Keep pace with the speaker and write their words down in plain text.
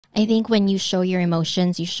I think when you show your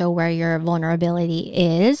emotions, you show where your vulnerability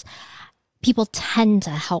is, people tend to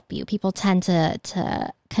help you. People tend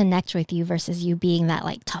to connect with you versus you being that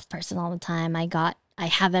like tough person all the time. I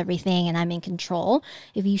have everything and I'm in control.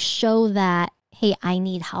 If you show that, hey, I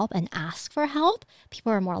need help and ask for help,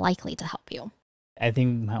 people are more likely to help you. I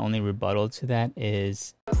think my only rebuttal to that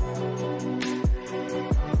is...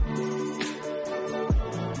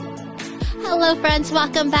 Hello, friends.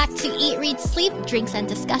 Welcome back to Eat, Read, Sleep, Drinks and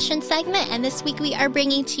Discussion segment. And this week we are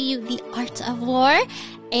bringing to you The Art of War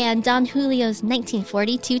and Don Julio's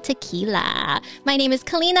 1942 Tequila. My name is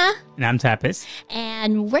Kalina. And I'm Tapas.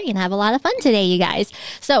 And we're going to have a lot of fun today, you guys.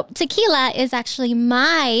 So tequila is actually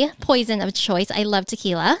my poison of choice. I love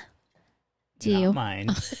tequila. Do Not you? Mine.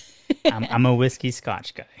 I'm a whiskey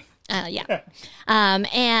scotch guy. Yeah.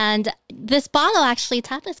 And this bottle actually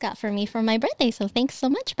Tapas got for me for my birthday. So thanks so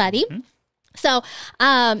much, buddy. Mm-hmm. So,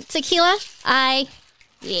 tequila,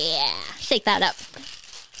 shake that up.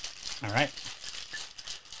 All right.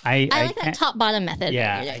 I like that top-bottom method.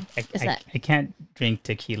 Yeah, I can't drink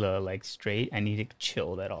tequila like straight. I need it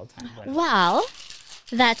chilled at all times. Well,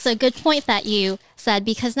 that's a good point that you said,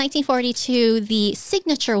 because 1942, the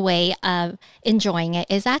signature way of enjoying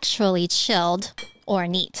it is actually chilled or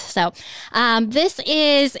neat. So, this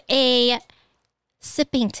is a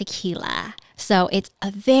sipping tequila. So it's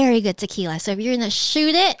a very good tequila. So if you're going to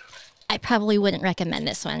shoot it, I probably wouldn't recommend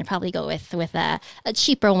this one. I'd probably go with a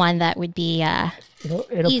cheaper one that would be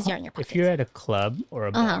easier on your pockets. If you're at a club or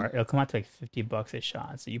a bar, it'll come out to like $50 a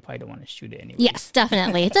shot. So you probably don't want to shoot it anyway. Yes,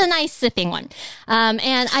 definitely. It's a nice sipping one.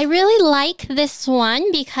 And I really like this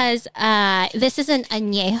one because this is an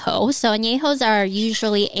anejo. So añejos are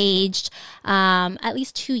usually aged at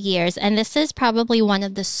least 2 years. And this is probably one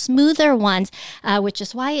of the smoother ones, which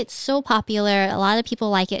is why it's so popular. A lot of people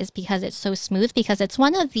like it is because it's so smooth, because it's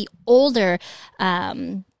one of the older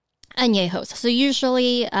añejos. So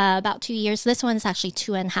usually about 2 years. This one is actually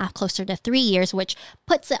 2.5, closer to 3 years, which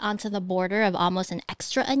puts it onto the border of almost an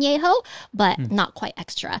extra añejo, but not quite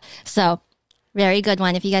extra. So very good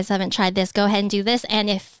one. If you guys haven't tried this, go ahead and do this. And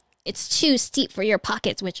if it's too steep for your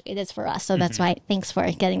pockets, which it is for us, so that's why, thanks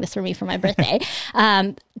for getting this for me for my birthday.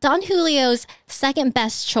 Don Julio's second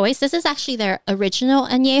best choice. This is actually their original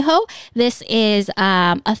añejo. This is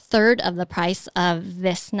a third of the price of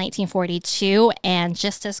this 1942, and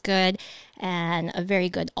just as good, and a very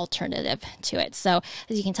good alternative to it. So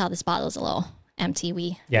as you can tell, this bottle is a little empty.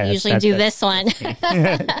 We usually do this one at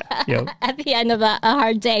the end of a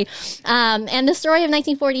hard day. And the story of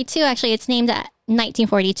 1942, actually, it's named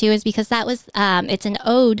 1942 is because that was it's an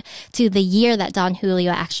ode to the year that Don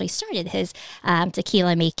Julio actually started his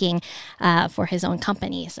tequila making for his own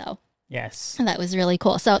company. So yes, that was really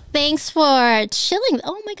cool. So thanks for chilling.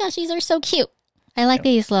 Oh my gosh, these are so cute. I like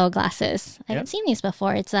these little glasses. I haven't seen these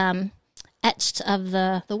before. It's etched of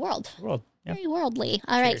the world. Very worldly.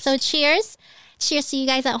 All right, so cheers. Cheers to you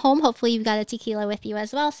guys at home. Hopefully you've got a tequila with you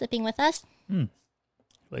as well, sipping with us.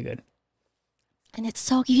 Really good. And it's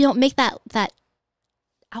so, you don't make that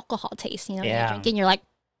alcohol taste, you know, you're drinking, you're like...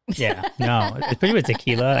 No, especially with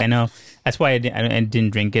tequila. I know that's why I didn't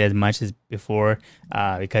drink it as much as before,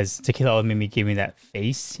 because tequila always made me give me that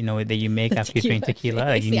face, you know, that you make after you drink tequila.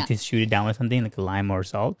 Like you need to shoot it down with something like a lime or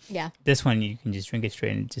salt. Yeah. This one, you can just drink it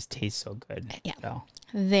straight and it just tastes so good. Yeah. So.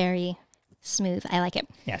 Very smooth. I like it.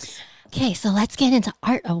 Yes. Okay, so let's get into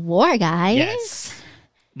Art of War, guys. Yes.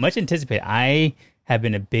 Much anticipated. I have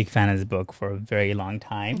been a big fan of this book for a very long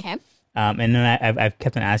time. Okay. And then I've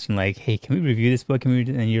kept on asking, like, hey, can we review this book? Can we?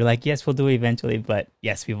 And you're like, yes, we'll do it eventually. But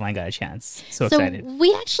yes, we finally got a chance. So excited.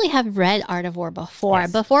 We actually have read Art of War before.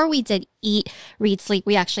 Yes. Before we did Eat, Read, Sleep,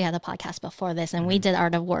 we actually had a podcast before this, and we did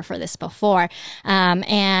Art of War for this before.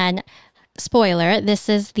 And spoiler, this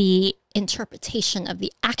is the interpretation of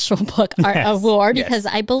the actual book Art of War, because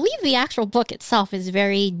I believe the actual book itself is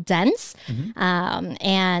very dense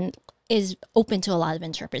and is open to a lot of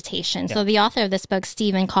interpretation. So the author of this book,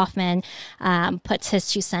 Stephen Kaufman, puts his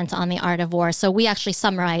 2 cents on the Art of War. So we actually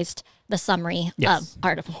summarized the summary of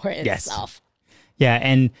Art of War itself. Yeah,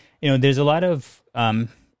 and you know, there's a lot of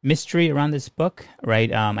mystery around this book,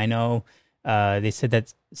 right? I know they said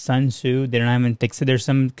that Sun Tzu, they said there's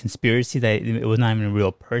some conspiracy that it was not even a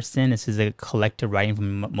real person. This is a collective writing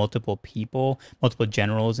from multiple people, multiple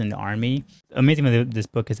generals in the army. Amazing about this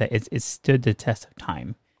book is that it's stood the test of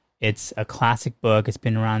time. It's a classic book. It's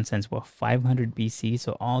been around since 500 BC.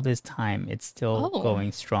 So all this time, it's still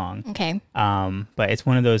going strong. Okay. But it's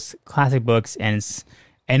one of those classic books, and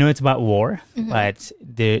I know it's about war, but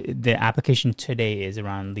the application today is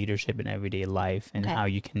around leadership in everyday life and how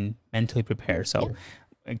you can mentally prepare. So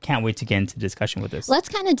I can't wait to get into discussion with this. Let's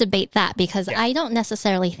kind of debate that because I don't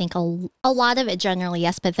necessarily think a lot of it generally,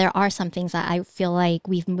 yes, but there are some things that I feel like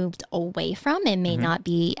we've moved away from and may not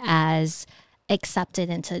be as accepted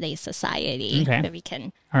in today's society. Okay. But we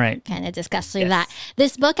can kind of discuss through that.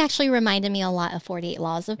 This book actually reminded me a lot of 48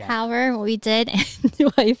 Laws of Power, what we did. And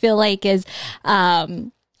what I feel like is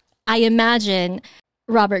I imagine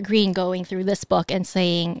Robert Greene going through this book and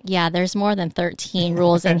saying, yeah, there's more than 13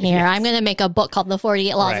 rules in here. I'm going to make a book called The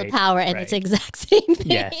 48 Laws of Power, and it's the exact same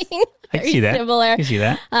thing. Yes. I can see that. Similar. I can see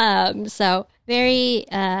that. So very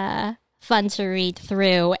fun to read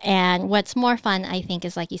through. And what's more fun, I think,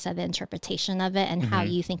 is, like you said, the interpretation of it and how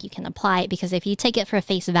you think you can apply it. Because if you take it for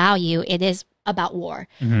face value, it is about war.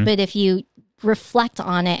 But if you reflect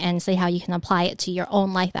on it and see how you can apply it to your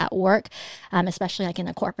own life at work, especially like in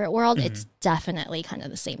the corporate world, it's definitely kind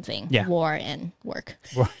of the same thing. War and work.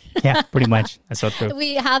 Yeah, pretty much. That's so true.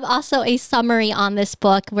 We have also a summary on this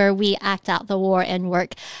book where we act out the war and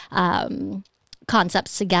work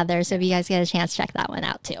concepts together. So if you guys get a chance, check that one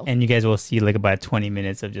out too. And you guys will see like about 20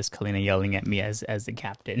 minutes of just Kalina yelling at me as the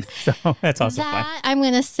captain. So that's also fun. I'm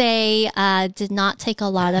going to say did not take a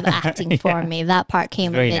lot of acting for me. That part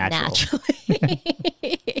came a bit naturally.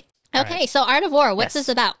 Okay, so Art of War, what's this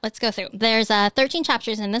about? Let's go through. There's 13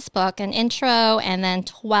 chapters in this book, an intro, and then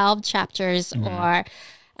 12 chapters, or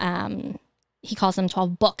he calls them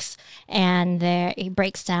 12 books, and there he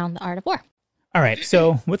breaks down the Art of War. All right,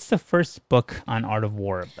 so what's the first book on Art of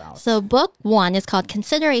War about? So book 1 is called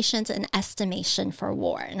Considerations and Estimation for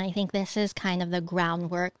War. And I think this is kind of the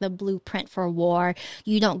groundwork, the blueprint for war.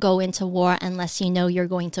 You don't go into war unless you know you're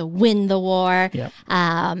going to win the war. Yep.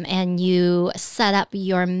 And you set up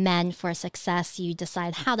your men for success. You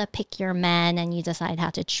decide how to pick your men, and you decide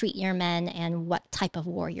how to treat your men and what type of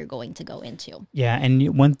war you're going to go into. Yeah,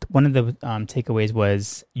 and one of the takeaways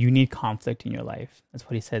was you need conflict in your life. That's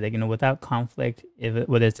what he said. Like, without conflict,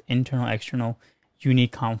 whether it's internal, external, you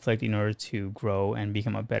need conflict in order to grow and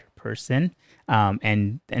become a better person.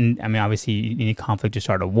 And I mean, obviously, you need conflict to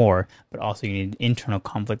start a war, but also you need internal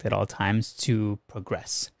conflict at all times to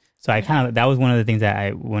progress. So that was one of the things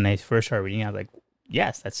that when I first started reading, I was like,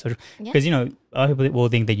 yes, that's so true. Because, a lot of people will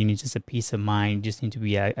think that you need just a peace of mind, you just need to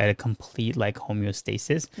be at a complete like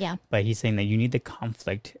homeostasis. Yeah. But he's saying that you need the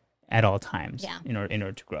conflict at all times in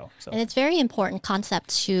order to grow. So. And it's very important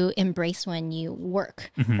concept to embrace when you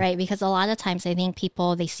work, right? Because a lot of times I think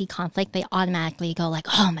people, they see conflict, they automatically go like,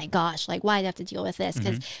 oh my gosh, like why do I have to deal with this?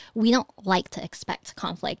 Because we don't like to expect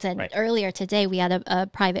conflict. And earlier today we had a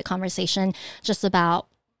private conversation just about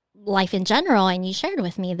life in general. And you shared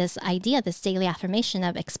with me this idea, this daily affirmation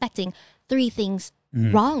of expecting three things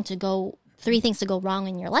to go wrong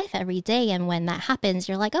in your life every day. And when that happens,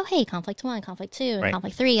 you're like, oh, hey, conflict 1, conflict 2, and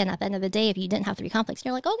conflict 3. And at the end of the day, if you didn't have 3 conflicts,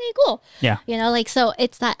 you're like, okay, cool. Yeah. So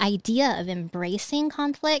it's that idea of embracing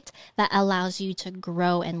conflict that allows you to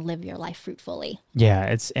grow and live your life fruitfully. Yeah,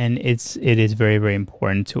 it is very, very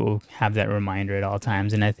important to have that reminder at all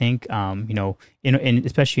times. And I think,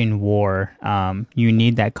 especially in war, you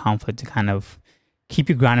need that conflict to kind of keep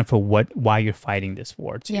you grounded for why you're fighting this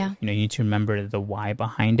war too. Yeah. You need to remember the why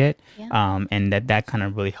behind it. Yeah. And that kind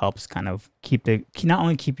of really helps kind of not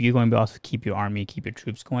only keep you going, but also keep your army, keep your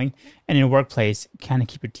troops going. And in a workplace, kind of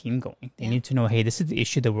keep your team going. They need to know, hey, this is the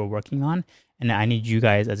issue that we're working on, and I need you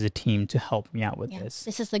guys as a team to help me out with this.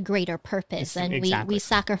 This is the greater purpose. We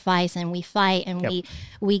sacrifice and we fight and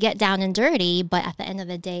we get down and dirty, but at the end of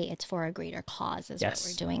the day, it's for a greater cause is what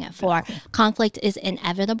we're doing it for. Conflict is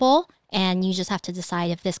inevitable, and you just have to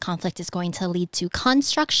decide if this conflict is going to lead to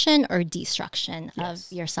construction or destruction of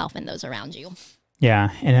yourself and those around you.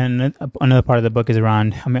 Yeah, and then another part of the book is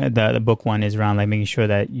around, the book 1 is around like making sure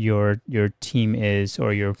that your team is,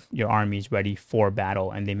 or your army is ready for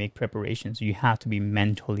battle, and they make preparations. So you have to be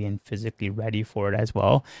mentally and physically ready for it as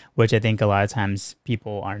well, which I think a lot of times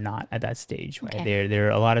people are not at that stage, right? Okay. They're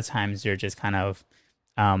a lot of times they're just kind of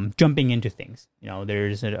jumping into things.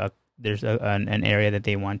 There's an area that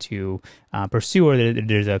they want to pursue, or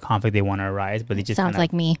there's a conflict they want to arise, but they just sounds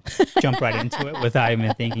like me. jump right into it without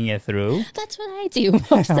even thinking it through. That's what I do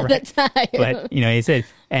most of the time. But he said,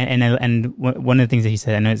 and one of the things that he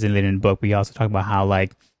said, I know it's later in the book, but he also talked about how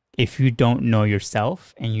like if you don't know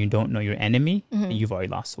yourself and you don't know your enemy, then you've already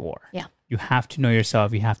lost the war. Yeah, you have to know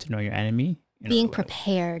yourself. You have to know your enemy. Being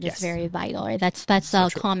prepared is very vital. Right? That's so a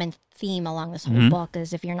common theme along this whole book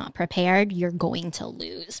is if you're not prepared, you're going to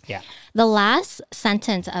lose. Yeah. The last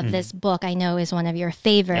sentence of this book I know is one of your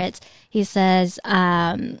favorites. Yep. He says,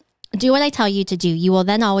 do what I tell you to do. You will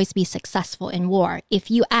then always be successful in war.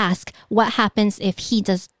 If you ask what happens if he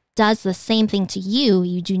does does the same thing to you,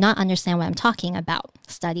 you do not understand what I'm talking about.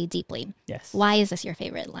 Study deeply. Yes. Why is this your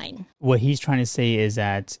favorite line? What he's trying to say is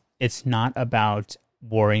that it's not about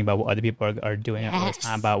worrying about what other people are doing, or it's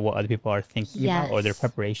not about what other people are thinking about or their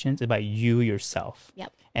preparations. It's about you yourself.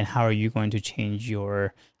 Yep. And how are you going to change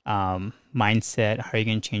your mindset? How are you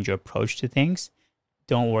going to change your approach to things?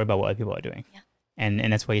 Don't worry about what other people are doing. Yeah.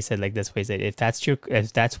 And that's why he said, like, that's why he said, if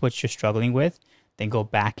that's what you're struggling with, then go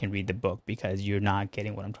back and read the book, because you're not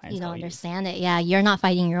getting what I'm trying to tell you. You don't understand it. Yeah, you're not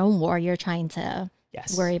fighting your own war. You're trying to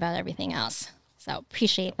worry about everything else. So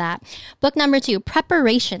appreciate that. Book number 2,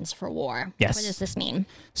 preparations for war. Yes. What does this mean?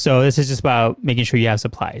 So this is just about making sure you have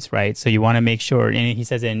supplies, right? So you want to make sure, and he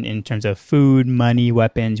says in terms of food, money,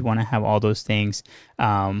 weapons, you want to have all those things.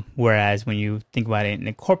 Whereas when you think about it in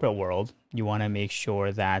the corporate world, you want to make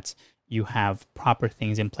sure that you have proper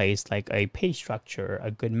things in place, like a pay structure,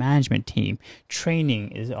 a good management team,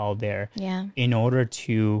 training is all there in order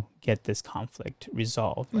to get this conflict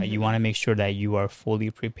resolved, right? You want to make sure that you are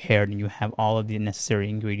fully prepared and you have all of the necessary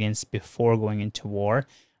ingredients before going into war,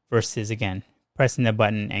 versus, again, pressing the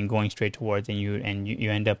button and going straight towards, and you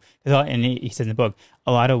end up, and he says in the book,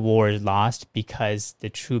 a lot of war is lost because the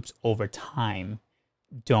troops over time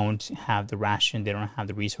don't have the ration, they don't have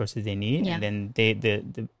the resources they need, and then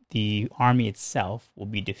the army itself will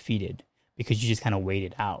be defeated because you just kind of wait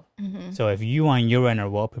it out. So if you on your end are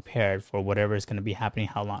well prepared for whatever is going to be happening,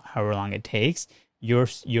 however long it takes,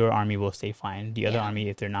 your army will stay fine. The other army,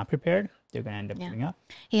 if they're not prepared, they're going to end up giving up.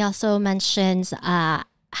 He also mentions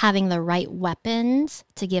having the right weapons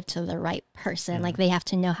to give to the right person. Like, they have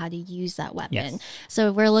to know how to use that weapon. So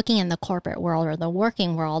if we're looking in the corporate world or the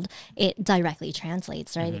working world, it directly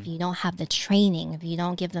translates, right? If you don't have the training, if you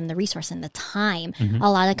don't give them the resource and the time, a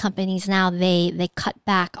lot of companies now, they cut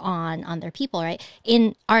back on their people, right?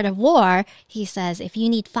 In Art of War, he says, if you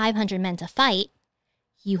need 500 men to fight,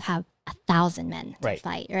 you have 1,000 men to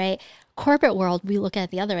fight, right? Corporate world, we look at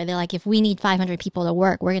it the other way. They're like, if we need 500 people to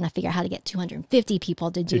work, we're going to figure out how to get 250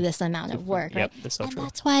 people to do this amount of work, right? That's so true.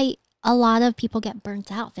 That's why a lot of people get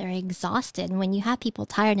burnt out. They're exhausted. And when you have people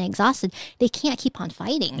tired and exhausted, they can't keep on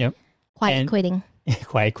fighting. Quiet quitting.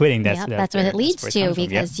 Quiet quitting. That's what it leads to,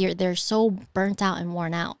 because they're so burnt out and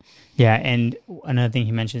worn out. Yeah, and another thing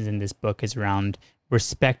he mentions in this book is around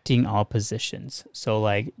respecting all positions. So,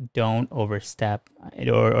 like, don't overstep,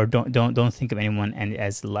 or don't think of anyone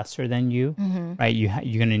as lesser than you, right?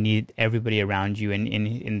 You're gonna need everybody around you. And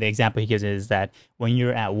in the example he gives is that when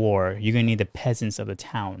you're at war, you're gonna need the peasants of the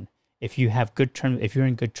town. If you have good terms, if you're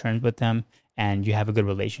in good terms with them and you have a good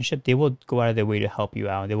relationship, they will go out of their way to help you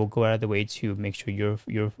out. They will go out of their way to make sure your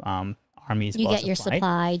army is well supplied. You get your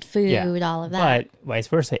supplied food, all of that. But vice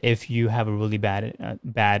versa, if you have a really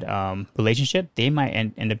bad relationship, they might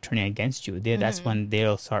end up turning against you. That's when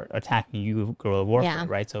they'll start attacking you, guerrilla warfare,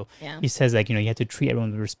 right? So he says, like, you have to treat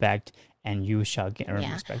everyone with respect, and you shall earn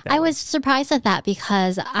respect. I was surprised at that,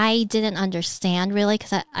 because I didn't understand, really,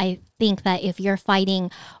 because I think that if you're fighting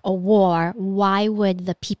a war, why would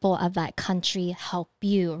the people of that country help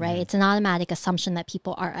you, right? It's an automatic assumption that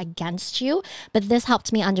people are against you. But this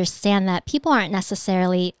helped me understand that people aren't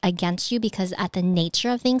necessarily against you, because at the nature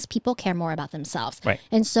of things, people care more about themselves. Right.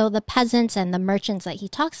 And so the peasants and the merchants that he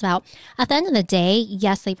talks about, at the end of the day,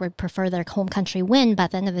 yes, they would prefer their home country win, but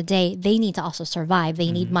at the end of the day, they need to also survive.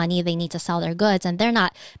 They need money, they need to sell their goods, and they're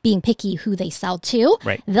not being picky who they sell to.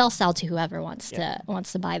 Right. They'll sell to whoever wants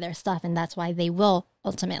to buy their stuff, and that's why they will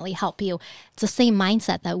ultimately help you. It's the same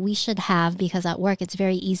mindset that we should have, because at work it's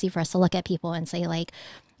very easy for us to look at people and say, like,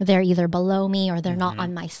 they're either below me or they're not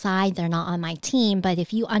on my side, they're not on my team. But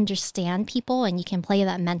if you understand people and you can play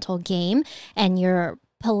that mental game and you're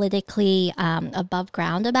politically above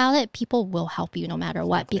ground about it, people will help you no matter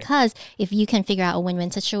what. Because if you can figure out a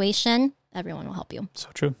win-win situation, everyone will help you. So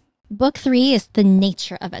true. Book 3 is the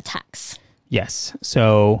nature of attacks. Yes.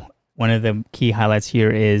 So one of the key highlights here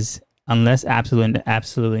is, unless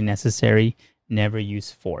absolutely necessary, never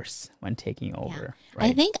use force when taking over.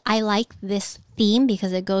 Right? I think I like this theme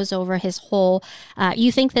because it goes over his whole, you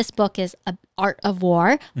think this book is an art of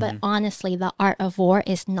war, but honestly, the art of war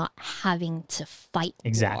is not having to fight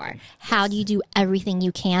war. How do you do everything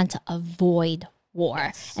you can to avoid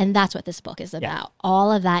war? And that's what this book is about. All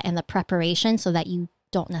of that and the preparation so that you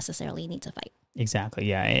don't necessarily need to fight. Exactly.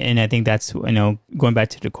 Yeah. And I think that's, going back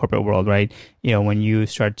to the corporate world, right? When you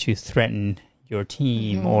start to threaten your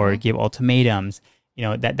team or give ultimatums,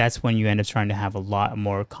 that's when you end up trying to have a lot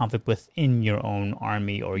more conflict within your own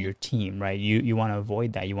army or your team, right? You want to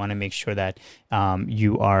avoid that. You want to make sure that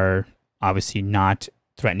you are obviously not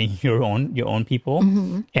threatening your own people,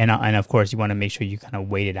 and of course you want to make sure you kind of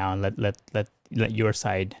wait it out and let your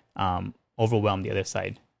side overwhelm the other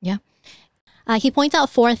side Yeah. He points out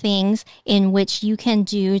 4 things in which you can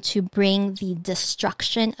do to bring the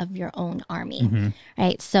destruction of your own army,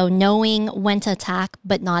 right? So knowing when to attack,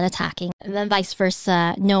 but not attacking, and then vice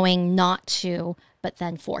versa, knowing not to, but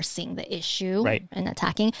then forcing the issue and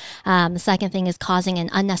attacking. The second thing is causing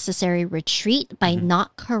an unnecessary retreat by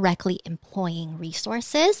not correctly employing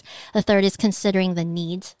resources. The third is considering the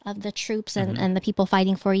needs of the troops and the people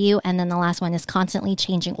fighting for you. And then the last one is constantly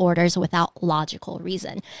changing orders without logical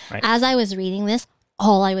reason. Right. As I was reading this,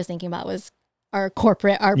 all I was thinking about was our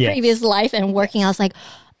previous life and working. I was like,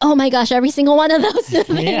 oh my gosh, every single one of those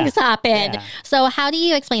things happened. Yeah. So how do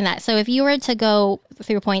you explain that? So if you were to go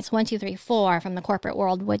through points 1, 2, 3, 4 from the corporate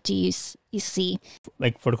world, what do you see?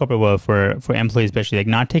 Like for the corporate world, for employees especially, like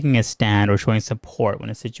not taking a stand or showing support when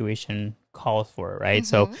a situation calls for it, right?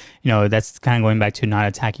 So, that's kind of going back to not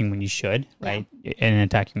attacking when you should, right? And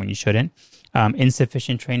attacking when you shouldn't.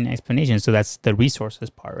 Insufficient training and explanation. So that's the resources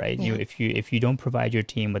part, right? Yeah. If you don't provide your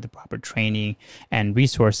team with the proper training and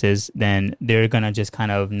resources, then they're gonna just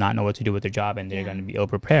kind of not know what to do with their job, and they're gonna be ill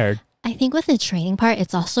prepared. I think with the training part,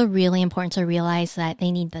 it's also really important to realize that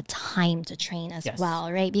they need the time to train as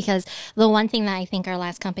well, right? Because the one thing that I think our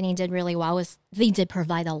last company did really well was they did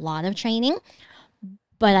provide a lot of training.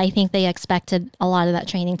 But I think they expected a lot of that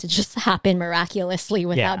training to just happen miraculously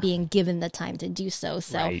without being given the time to do so.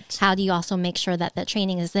 So how do you also make sure that the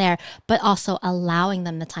training is there, but also allowing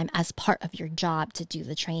them the time as part of your job to do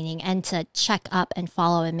the training and to check up and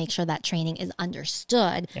follow and make sure that training is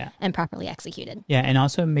understood and properly executed. Yeah, and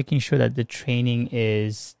also making sure that the training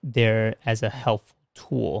is there as a helpful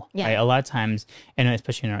tool. Yeah. Right? A lot of times, and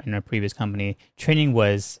especially in our previous company, training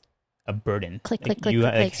was a burden. Click.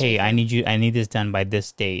 Hey, I need this done by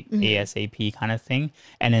this date, ASAP kind of thing.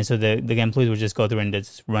 And then so the employees will just go through and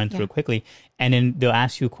just run through quickly. And then they'll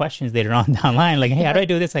ask you questions later on down the line, like, hey, how do I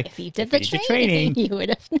do this? Like, if you did the training, you would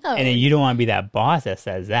have known. And then you don't want to be that boss that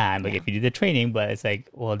says that. Like, if you did the training, but it's like,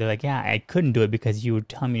 well, they're like, yeah, I couldn't do it because you were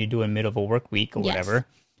telling me to do it in the middle of a work week or whatever.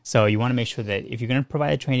 So you want to make sure that if you're going to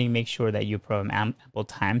provide a training, make sure that you provide ample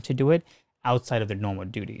time to do it outside of their normal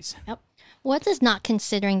duties. Yep. What does not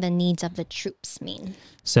considering the needs of the troops mean?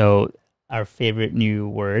 So our favorite new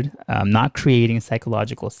word, not creating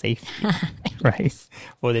psychological safety, right,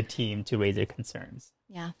 for the team to raise their concerns.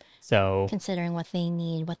 Yeah. So considering what they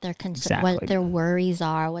need, what their what their worries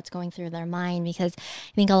are, what's going through their mind, because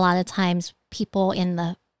I think a lot of times people in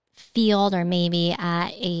the field or maybe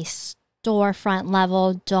at a storefront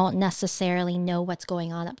level don't necessarily know what's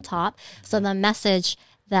going on up top. So the message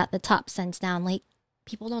that the top sends down, like,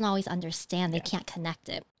 people don't always understand. They can't connect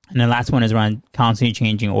it. And the last one is around constantly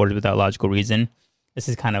changing orders without logical reason. This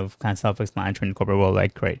is kind of self-explanatory in the corporate world,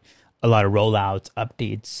 like, right, a lot of rollouts,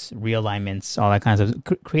 updates, realignments, all that kind of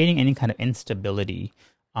stuff. Creating any kind of instability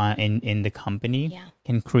in the company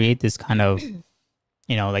can create this kind of,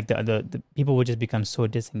 like the people will just become so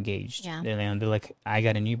disengaged. Yeah. They're like, I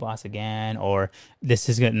got a new boss again, or this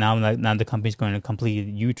is good now the company's going to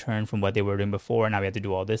completely U-turn from what they were doing before. Now we have to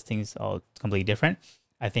do all these things all completely different.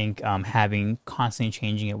 I think having constantly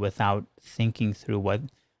changing it without thinking through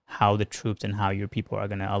how the troops and how your people are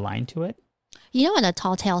going to align to it. You know what a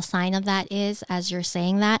tall tale sign of that is, as you're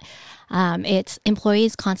saying that? It's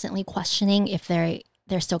employees constantly questioning if they're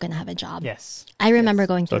still going to have a job. Yes. I remember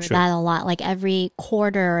going through that a lot. Like every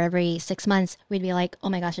quarter or every 6 months, we'd be like, oh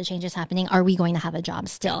my gosh, a change is happening. Are we going to have a job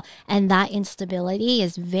still? And that instability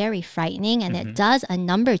is very frightening. And it does a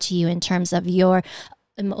number to you in terms of your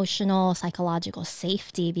emotional, psychological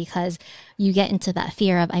safety, because you get into that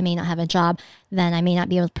fear of, I may not have a job, then I may not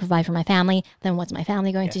be able to provide for my family. Then what's my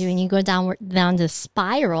family going to do? And you go down the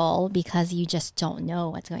spiral because you just don't know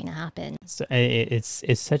what's going to happen. So it's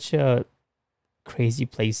such a crazy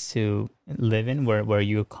place to live in where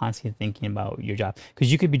you're constantly thinking about your job,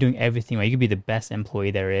 because you could be doing everything right. You could be the best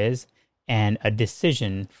employee there is, and a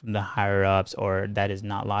decision from the higher ups or that is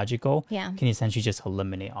not logical can essentially just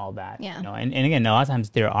eliminate all that. And again, a lot of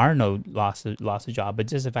times there are no loss of job, but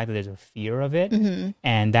just the fact that there's a fear of it,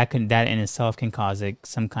 and that in itself can cause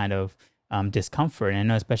some kind of discomfort. And I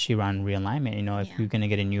know especially around realignment, if you're going to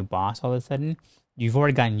get a new boss all of a sudden, you've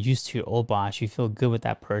already gotten used to your old boss, you feel good with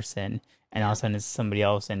that person, and all of a sudden it's somebody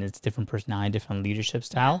else and it's different personality, different leadership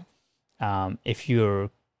style. If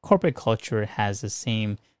your corporate culture has the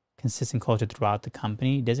same consistent culture throughout the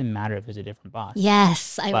company, it doesn't matter if there's a different boss.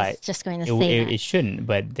 Yes, I was just going to say that. It shouldn't,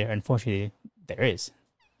 but unfortunately there is.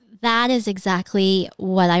 That is exactly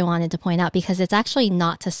what I wanted to point out, because it's actually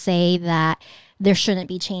not to say that there shouldn't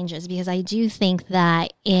be changes, because I do think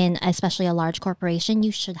that in especially a large corporation,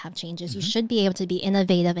 you should have changes. You should be able to be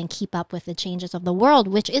innovative and keep up with the changes of the world,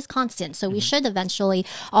 which is constant. So we should eventually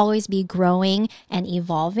always be growing and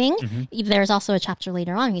evolving. There's also a chapter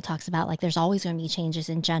later on, he talks about like there's always going to be changes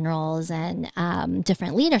in generals and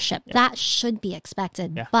different leadership. That should be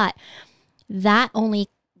expected, but that only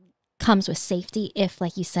comes with safety if,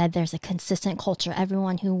 like you said, there's a consistent culture.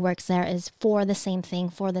 Everyone who works there is for the same thing,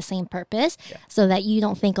 for the same purpose, so that you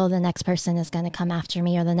don't think, oh, the next person is going to come after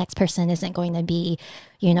me, or the next person isn't going to be,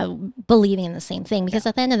 you know, believing in the same thing. Because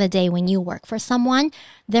at the end of the day, when you work for someone,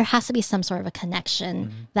 there has to be some sort of a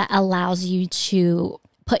connection that allows you to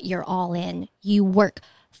put your all in. You work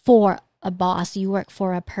for a boss, you work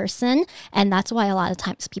for a person, and that's why a lot of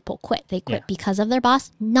times people quit. They quit because of their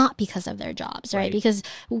boss, not because of their jobs, right? Because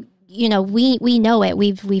you know, we know it.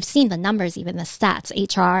 We've seen the numbers, even the stats.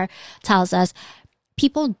 HR tells us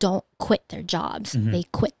people don't quit their jobs; they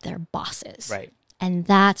quit their bosses. Right. And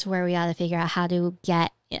that's where we got to figure out how to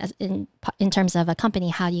get, in terms of a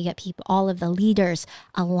company, how do you get people, all of the leaders,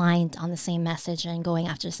 aligned on the same message and going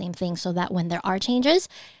after the same thing, so that when there are changes,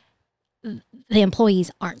 the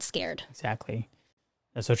employees aren't scared. Exactly.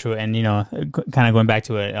 That's so true. And, you know, kind of going back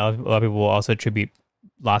to it, a lot of people will also attribute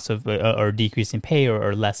loss of or decrease in pay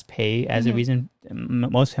or less pay as a reason.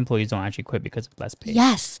 Most employees don't actually quit because of less pay.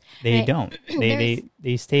 Yes. They don't.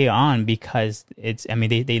 They stay on because it's, I mean,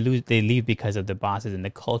 they leave because of the bosses and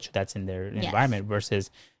the culture that's in their environment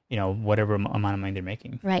versus, you know, whatever amount of money they're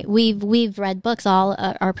making. Right. We've read books, all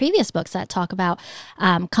our previous books, that talk about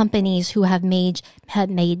companies who have made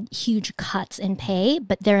huge cuts in pay,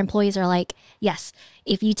 but their employees are like, yes,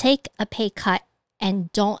 if you take a pay cut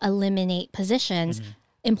and don't eliminate positions,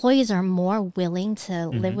 employees are more willing to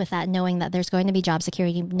live with that, knowing that there's going to be job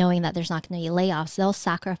security, knowing that there's not going to be layoffs. They'll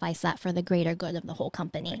sacrifice that for the greater good of the whole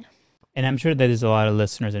company. Right. And I'm sure that there's a lot of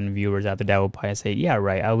listeners and viewers out there that will probably say, yeah,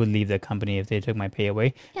 right, I would leave the company if they took my pay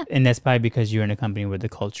away. Yeah. And that's probably because you're in a company where the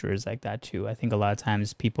culture is like that too. I think a lot of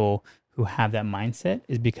times people who have that mindset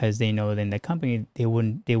is because they know that in the company, they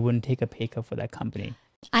wouldn't take a pay cut for that company.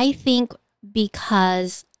 I think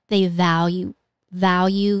because they value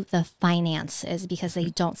the finances, because they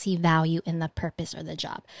don't see value in the purpose or the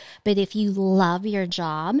job. But if you love your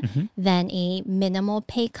job, then a minimal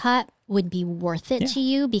pay cut would be worth it to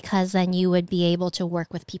you, because then you would be able to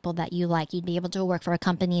work with people that you like. You'd be able to work for a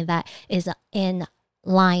company that is in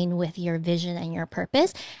line with your vision and your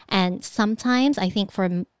purpose. And sometimes I think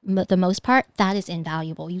for the most part, that is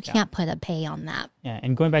invaluable. You can't put a pay on that. Yeah.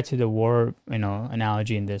 And going back to the war, you know,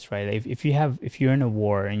 analogy in this, right? If you're in a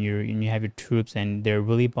war and you have your troops and they're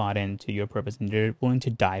really bought into your purpose and they're willing to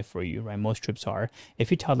die for you, right? Most troops are. If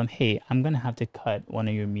you tell them, hey, I'm going to have to cut one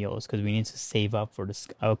of your meals because we need to save up for this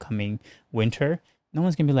upcoming winter, no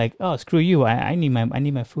one's going to be like, oh, screw you. I need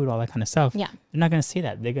my food, all that kind of stuff. Yeah. They're not going to say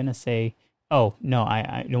that. They're going to say, oh no,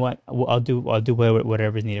 I you know what? I'll do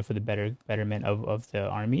whatever is needed for the betterment of the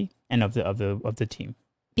army and of the team.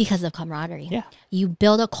 Because of camaraderie. Yeah, you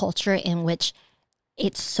build a culture in which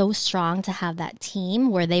it's so strong to have that team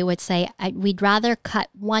where they would say, we'd rather cut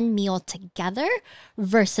one meal together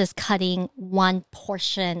versus cutting one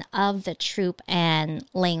portion of the troop and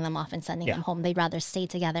laying them off and sending them home. They'd rather stay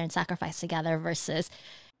together and sacrifice together versus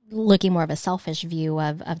looking more of a selfish view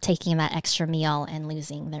of taking that extra meal and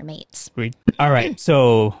losing their mates. Great. All right.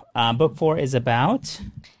 So book 4 is about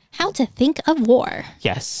how to think of war.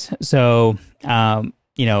 Yes. So,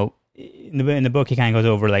 you know, in the book, he kind of goes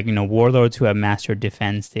over like, you know, warlords who have mastered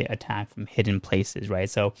defense, they attack from hidden places, right?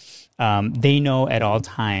 So they know at all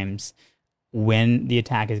times when the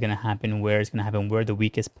attack is going to happen, where it's going to happen, where the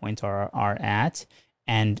weakest points are at.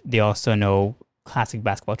 And they also know, classic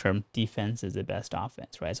basketball term, defense is the best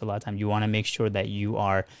offense, right? So a lot of times you want to make sure that you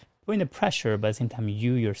are putting the pressure, but at the same time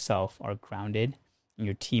you yourself are grounded and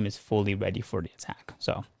your team is fully ready for the attack.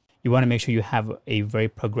 So you want to make sure you have a very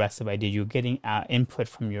progressive idea. You're getting input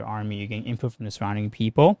from your army, you're getting input from the surrounding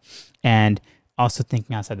people, and also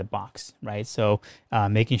thinking outside the box, right? So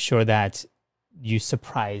making sure that you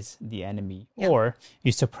surprise the enemy, or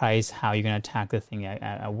you surprise how you're going to attack the thing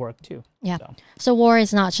at work too. Yeah. So war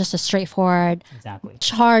is not just a straightforward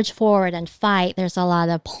charge forward and fight. There's a lot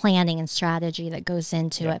of planning and strategy that goes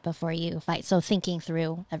into it before you fight. So thinking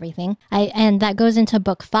through everything. And that goes into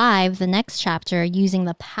book 5, the next chapter, using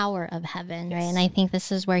the power of heaven, right? And I think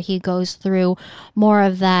this is where he goes through more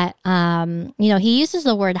of that. You know, he uses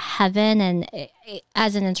the word heaven, and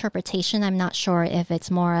as an interpretation, I'm not sure if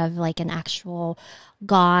it's more of like an actual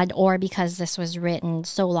God or because this was written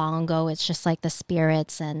so long ago. It's just like the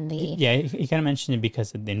spirits and the... Yeah, you kind of mentioned it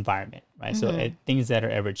because of the environment, right? So things that are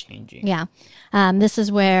ever changing. Yeah. This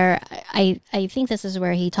is where I think this is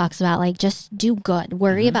where he talks about like, just do good,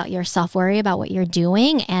 worry about yourself, worry about what you're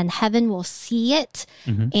doing, and heaven will see it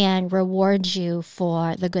and reward you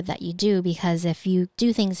for the good that you do. Because if you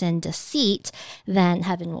do things in deceit, then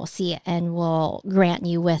heaven will see it and will grant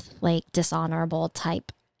you with like dishonorable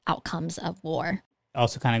type outcomes of war.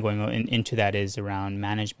 Also kind of going into that is around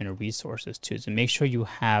management of resources too. So make sure you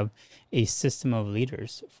have a system of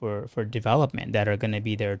leaders for development that are going to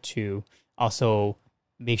be there to also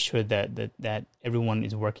make sure that everyone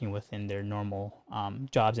is working within their normal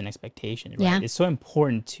jobs and expectations. Right? Yeah. It's so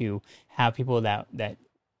important to have people that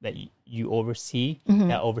you oversee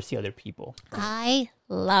that oversee other people. I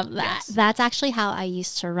love that. Yes. That's actually how I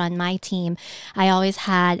used to run my team. I always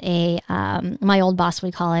had my old boss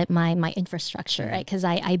would call it my infrastructure, right? Because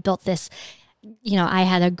I built this, I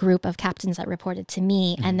had a group of captains that reported to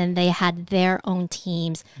me, and then they had their own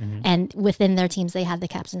teams, and within their teams, they had the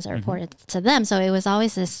captains that reported to them. So it was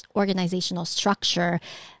always this organizational structure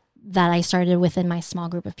that I started within my small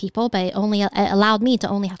group of people, but it allowed me to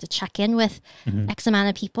only have to check in with X amount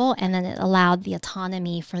of people, and then it allowed the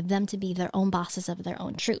autonomy for them to be their own bosses of their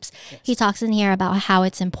own troops. Yes. He talks in here about how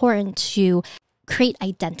it's important to create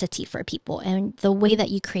identity for people. And the way that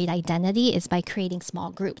you create identity is by creating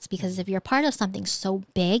small groups, because if you're part of something so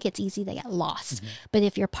big, it's easy to get lost. But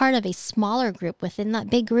if you're part of a smaller group within that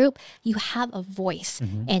big group, you have a voice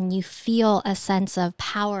and you feel a sense of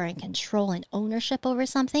power and control and ownership over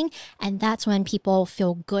something. And that's when people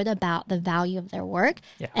feel good about the value of their work,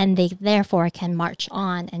 and they therefore can march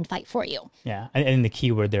on and fight for you. Yeah. And the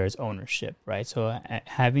key word there is ownership, right? So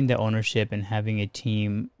having the ownership and having a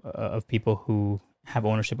team of people who have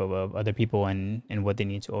ownership of other people and what they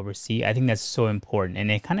need to oversee, I think that's so important. And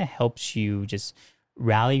it kind of helps you just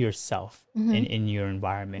rally yourself in your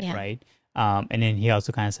environment, right? And then he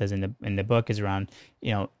also kind of says in the book is around,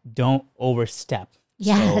 don't overstep.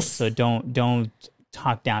 Yes. So don't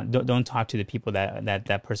talk down. Don't talk to the people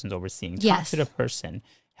that person's overseeing. Talk to the person.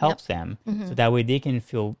 Help them, so that way they can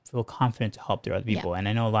feel confident to help their other people. And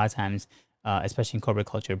I know a lot of times, especially in corporate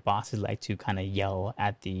culture, bosses like to kind of yell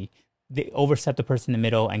at they overstep the person in the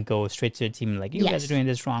middle and go straight to the team like, you guys are doing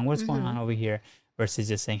this wrong. What's going on over here? Versus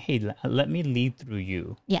just saying, hey, let me lead through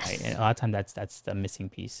you. Yes. Right? And a lot of times that's the missing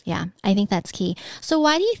piece. Yeah, I think that's key. So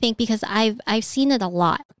why do you think, because I've seen it a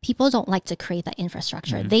lot, people don't like to create that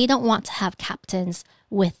infrastructure. They don't want to have captains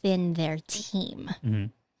within their team.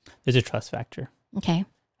 There's a trust factor. Okay.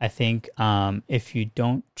 I think if you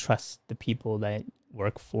don't trust the people that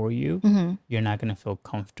work for you, you're not going to feel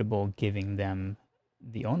comfortable giving them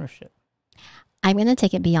the ownership. I'm going to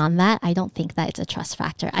take it beyond that. I don't think that it's a trust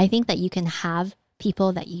factor. I think that you can have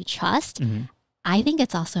people that you trust. I think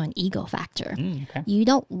it's also an ego factor. Okay. You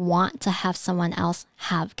don't want to have someone else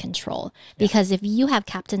have control, because if you have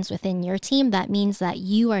captains within your team, that means that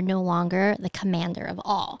you are no longer the commander of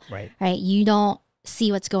all. Right. You don't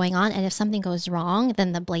see what's going on, and if something goes wrong,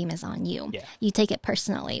 then the blame is on you. You take it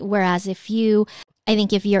personally. Whereas I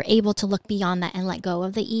think if you're able to look beyond that and let go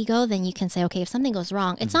of the ego, then you can say, okay, if something goes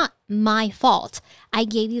wrong, it's not my fault. I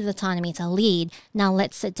gave you the autonomy to lead. Now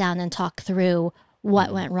let's sit down and talk through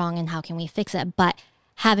what went wrong and how can we fix it. But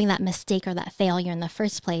having that mistake or that failure in the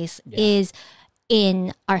first place is,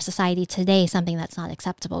 in our society today, something that's not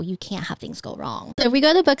acceptable. You can't have things go wrong. So if we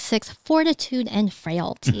go to book 6, Fortitude and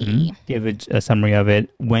Frailty. Give it a summary of it.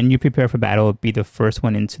 When you prepare for battle, be the first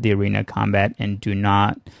one into the arena of combat and do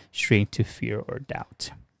not shrink to fear or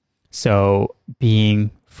doubt. So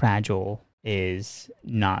being fragile is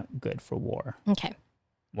not good for war. Okay.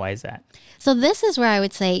 Why is that? So this is where I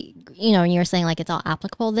would say, and you're saying like it's all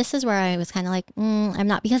applicable. This is where I was kind of like, I'm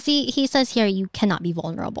not, because he says here you cannot be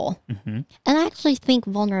vulnerable. And I actually think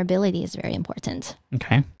vulnerability is very important.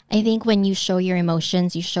 Okay. I think when you show your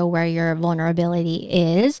emotions, you show where your vulnerability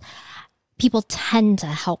is, people tend to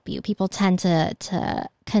help you. People tend to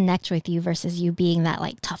connect with you versus you being that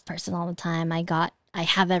like tough person all the time. I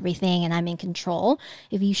have everything and I'm in control.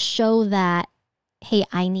 If you show that, hey,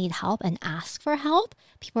 I need help, and ask for help,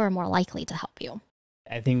 people are more likely to help you.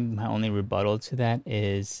 I think my only rebuttal to that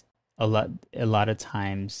is a lot of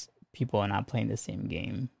times people are not playing the same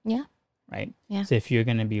game. Yeah. Right? Yeah. So if you're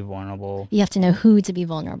going to be vulnerable, you have to know who to be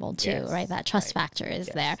vulnerable to, right? That trust factor is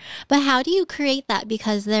there. But how do you create that?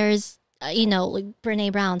 Because there's, like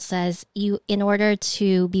Brene Brown says, in order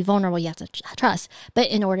to be vulnerable, you have to trust. But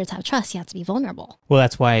in order to have trust, you have to be vulnerable. Well,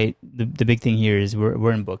 that's why the big thing here is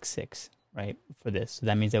we're in book 6. right, for this. So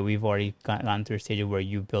that means that we've already gone through a stage where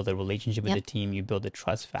you build a relationship with the team, you build a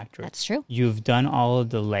trust factor. That's true. You've done all of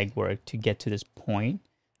the legwork to get to this point.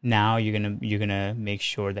 Now you're gonna make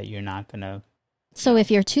sure that you're not gonna. So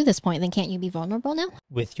if you're to this point, then can't you be vulnerable now?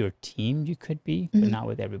 With your team, you could be, but not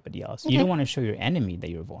with everybody else. Okay. You don't want to show your enemy that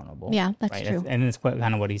you're vulnerable. Yeah, that's true. And that's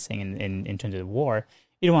kind of what he's saying in terms of war.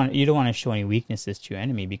 You don't want to show any weaknesses to your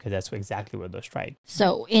enemy because that's exactly where they'll strike.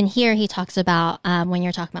 So in here, he talks about when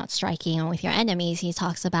you're talking about striking with your enemies, he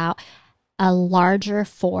talks about a larger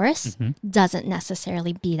force doesn't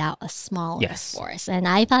necessarily beat out a smaller force. And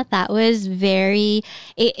I thought that was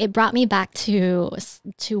it brought me back to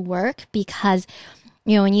work because,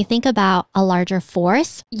 you know, when you think about a larger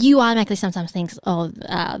force, you automatically sometimes think,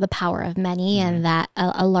 the power of many and that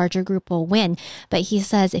a larger group will win. But he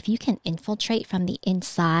says if you can infiltrate from the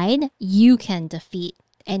inside, you can defeat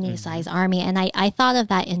any size army. And I thought of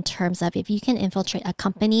that in terms of if you can infiltrate a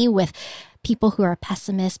company with people who are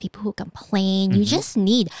pessimists, people who complain, you just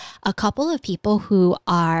need a couple of people who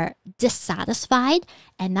are dissatisfied,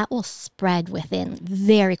 and that will spread within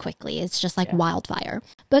very quickly. It's just like wildfire.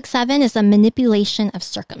 Book 7 is the manipulation of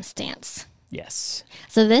circumstance. Yes.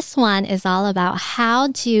 So this one is all about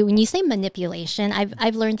how to, when you say manipulation,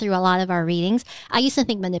 I've learned through a lot of our readings, I used to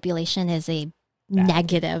think manipulation is a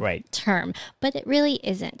negative term, but it really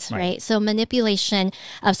isn't, right? So manipulation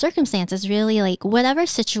of circumstances, really like whatever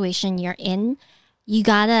situation you're in, you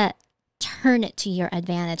gotta turn it to your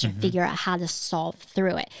advantage and figure out how to solve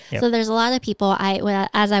through it. So there's a lot of people,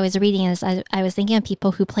 as I was reading this, I was thinking of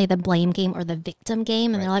people who play the blame game or the victim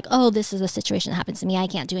game, and they're like, oh, this is a situation that happens to me, I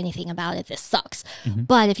can't do anything about it, this sucks.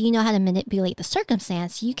 But if you know how to manipulate the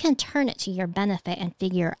circumstance, you can turn it to your benefit and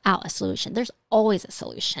figure out a solution. There's always a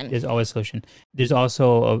solution. There's always a solution. There's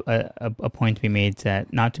also a point to be made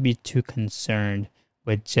that not to be too concerned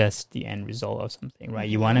with just the end result of something, right?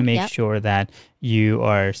 You want to make sure that you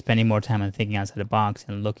are spending more time on thinking outside the box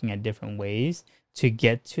and looking at different ways to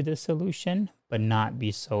get to the solution, but not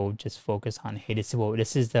be so just focused on, hey,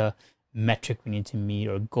 this is the metric we need to meet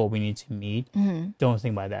or goal we need to meet. Don't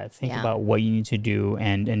think about that. Think about what you need to do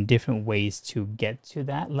and different ways to get to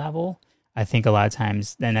that level. I think a lot of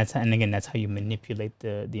times, that's how you manipulate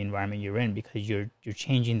the environment you're in, because you're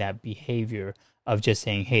changing that behavior of just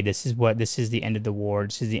saying, hey, this is the end of the war,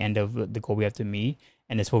 this is the end of the goal we have to meet,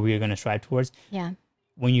 and it's what we are going to strive towards. Yeah.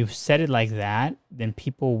 When you said it like that, then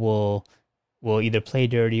people will either play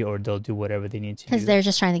dirty or they'll do whatever they need to do. Because they're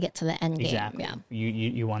just trying to get to the end game. Exactly. Yeah.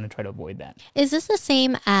 You want to try to avoid that. Is this the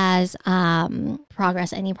same as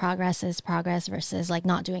progress? Any progress is progress versus like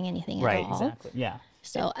not doing anything at all? Right, exactly. Yeah.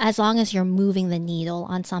 So as long as you're moving the needle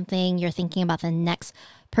on something, you're thinking about the next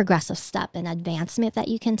progressive step and advancement that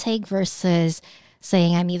you can take versus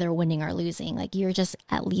saying I'm either winning or losing. Like you're just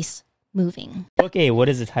at least moving. Book 8, what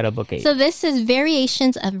is the title of Book 8? So this is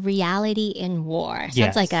Variations of Reality in War. So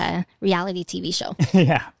it's like a reality TV show.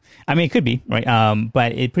 Yeah. I mean, it could be, right?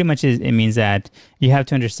 But it pretty much it means that you have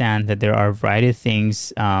to understand that there are a variety of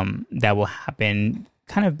things that will happen.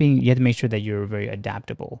 You have to make sure that you're very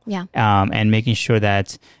adaptable. Yeah. And making sure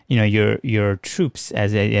that, you know, your troops,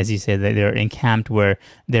 as you said, that they're encamped where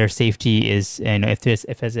their safety is, and if it's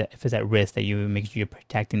at risk, that you make sure you're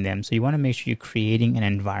protecting them. So you want to make sure you're creating an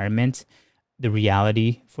environment, the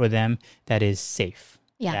reality for them that is safe.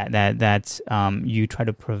 Yeah. That you try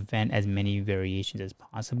to prevent as many variations as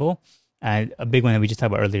possible. A big one that we just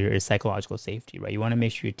talked about earlier is psychological safety, right? You want to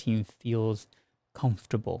make sure your team feels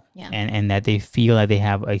comfortable and that they feel like they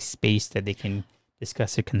have a space that they can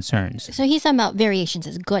discuss their concerns. So he's talking about variations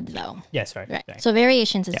is good though. Yes, right. So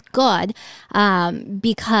variations is good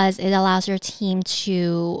because it allows your team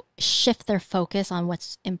to shift their focus on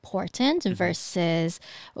what's important versus,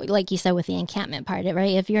 like you said, with the encampment part,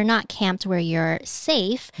 right? If you're not camped where you're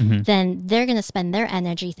safe, then they're going to spend their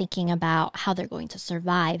energy thinking about how they're going to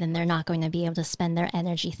survive, and they're not going to be able to spend their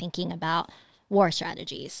energy thinking about war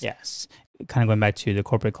strategies. Yes. Kind of going back to the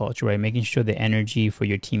corporate culture, right? Making sure the energy for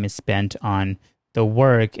your team is spent on the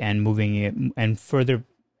work and moving it and further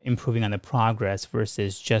improving on the progress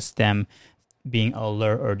versus just them being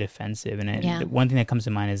alert or defensive. And one thing that comes to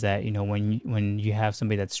mind is that, you know, when you have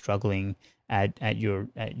somebody that's struggling at your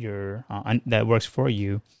that works for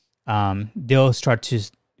you, they'll start to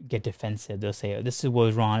get defensive. They'll say, oh, this is what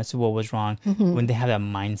was wrong, this is what was wrong, when they have that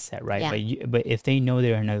mindset, right? But if they know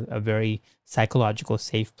they're in a very psychological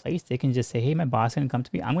safe place, they can just say, hey, my boss can come to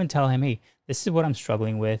me, I'm going to tell him, hey, this is what I'm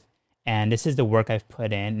struggling with, and this is the work I've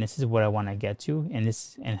put in, and this is what I want to get to,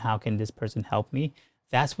 and how can this person help me?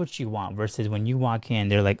 That's what you want, versus when you walk in,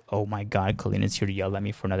 they're like, oh my God, Kalina's here to yell at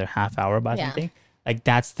me for another half hour about something. Like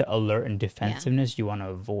that's the alert and defensiveness you want to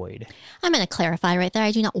avoid. I'm going to clarify right there.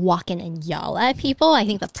 I do not walk in and yell at people. I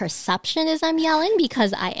think the perception is I'm yelling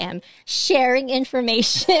because I am sharing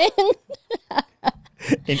information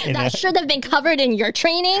that should have been covered in your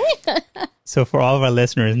training. So for all of our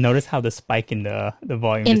listeners, notice how the spike in the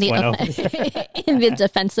volume in just went over. in the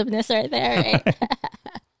defensiveness right there. Right?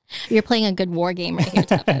 You're playing a good war game right here,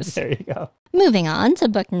 Tapas. There you go. Moving on to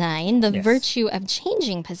book 9, the virtue of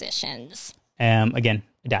changing positions. Again,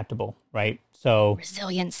 adaptable, right? So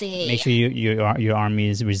resiliency. Make sure your army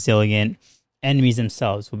is resilient. Enemies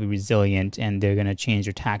themselves will be resilient, and they're going to change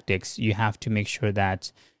their tactics. You have to make sure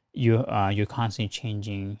that you're constantly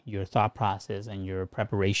changing your thought process and your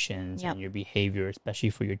preparations and your behavior, especially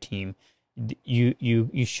for your team.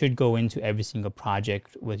 You should go into every single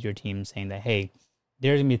project with your team saying that, hey,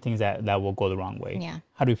 there's going to be things that will go the wrong way. Yeah.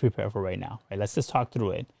 How do we prepare for right now? Right? Let's just talk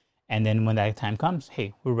through it. And then when that time comes,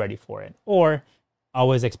 hey, we're ready for it. Or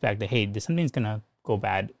always expect that, hey, something's going to go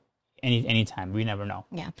bad anytime. We never know.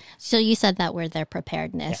 Yeah. So you said that word there,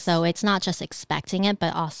 preparedness. Yes. So it's not just expecting it,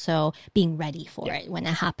 but also being ready for it when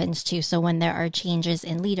it happens too. So when there are changes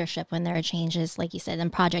in leadership, when there are changes, like you said, in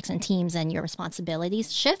projects and teams and your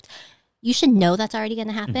responsibilities shift, you should know that's already going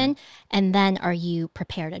to happen. And then are you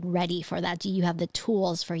prepared and ready for that? Do you have the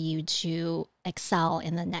tools for you to excel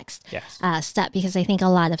in the next step? Because I think a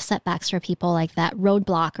lot of setbacks for people, like that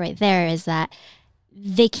roadblock right there, is that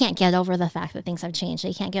they can't get over the fact that things have changed.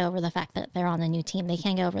 They can't get over the fact that they're on a new team. They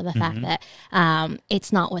can't get over the fact that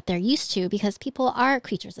it's not what they're used to, because people are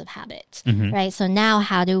creatures of habit, right? So now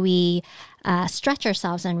how do we stretch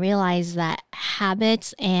ourselves and realize that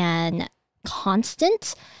habits and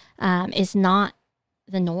constant is not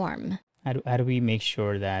the norm? How do we make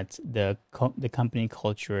sure that the company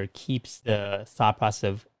culture keeps the thought process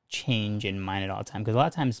of change in mind at all times? Because a lot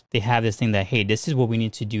of times they have this thing that, hey, this is what we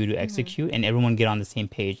need to do to execute, and everyone get on the same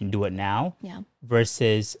page and do it now,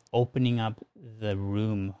 versus opening up the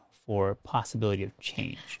room for possibility of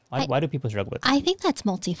change. Why do people struggle with that? I think that's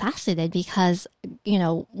multifaceted because,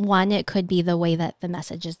 one, it could be the way that the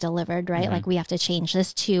message is delivered, right? Like, we have to change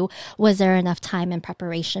this. 2, was there enough time and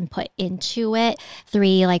preparation put into it?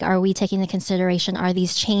 3, like, are we taking into consideration, are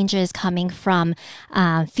these changes coming from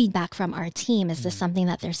feedback from our team? Is this something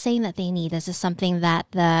that they're saying that they need? Is this something that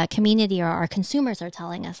the community or our consumers are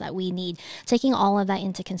telling us that we need? Taking all of that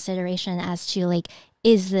into consideration as to, like,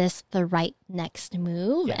 is this the right next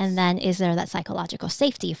move? Yes. And then is there that psychological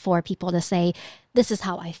safety for people to say, this is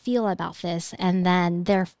how I feel about this? And then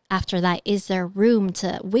after that, is there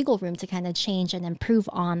wiggle room to kind of change and improve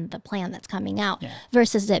on the plan that's coming out,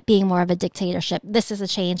 versus it being more of a dictatorship? This is a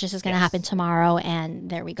change. This is going to happen tomorrow. And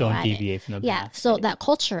there we go. Don't deviate from the path. So that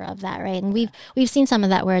culture of that, right? And we've seen some of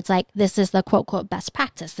that where it's like, this is the quote, quote, best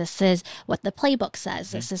practice. This is what the playbook says.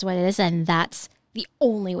 This is what it is. And that's the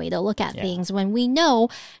only way to look at things, when we know,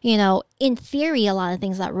 in theory, a lot of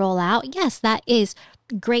things that roll out, yes, that is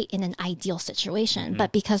great in an ideal situation.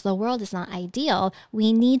 But because the world is not ideal,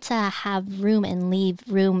 we need to have room and leave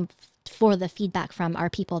room for the feedback from our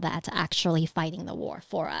people that's actually fighting the war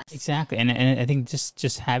for us. Exactly. And I think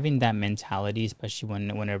just having that mentality, especially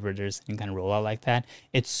whenever there's any kind of rollout like that,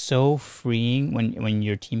 it's so freeing when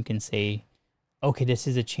your team can say, okay, this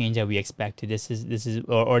is a change that we expected. This is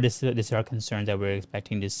our concerns that we're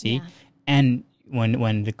expecting to see. And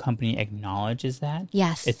when the company acknowledges that,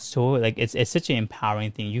 it's so, like, it's such an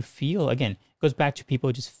empowering thing. You feel, again, it goes back to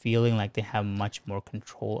people just feeling like they have much more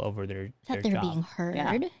control over their they're job. Being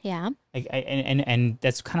heard. Like, and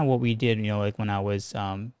that's kind of what we did, like when I was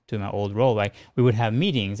doing my old role, like we would have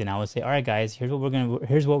meetings and I would say, all right, guys, here's what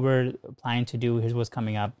we're planning to do. Here's what's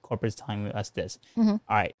coming up. Corporate's telling us this. All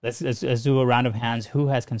right, let's do a round of hands. Who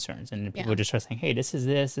has concerns? And people just start saying, hey, this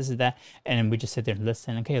is that. And we just sit there and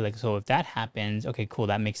listen. Okay, like, so if that happens, okay, cool.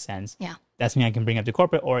 That makes sense. That's something I can bring up to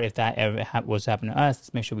corporate. Or if that ever was to happen to us,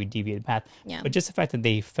 let's make sure we deviate the path. But just the fact that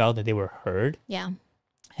they felt that they were heard.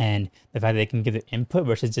 And the fact that they can give the input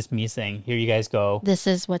versus just me saying, here you guys go. This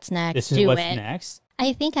is what's next. This is what's next.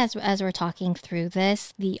 I think as we're talking through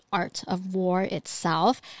this, the art of war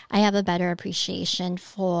itself, I have a better appreciation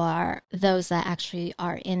for those that actually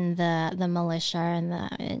are in the militia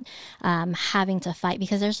and having to fight,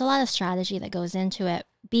 because there's a lot of strategy that goes into it.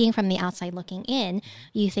 Being from the outside looking in,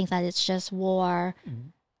 you think that it's just war,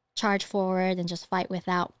 charge forward and just fight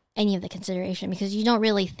without any of the consideration, because you don't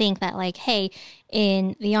really think that, like, hey,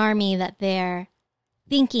 in the army that they're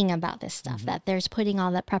thinking about this stuff, that there's putting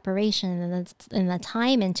all that preparation and the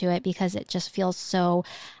time into it, because it just feels so,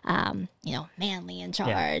 manly in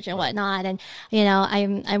charge and whatnot. And,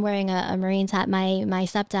 I'm wearing a Marines hat. My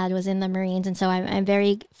stepdad was in the Marines. And so I'm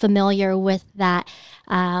very familiar with that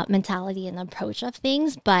mentality and approach of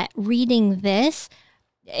things. But reading this,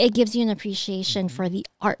 it gives you an appreciation for the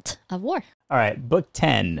art of war. All right, book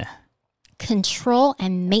 10. Control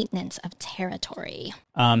and maintenance of territory.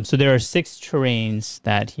 So there are 6 terrains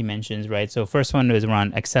that he mentions, right? So first one is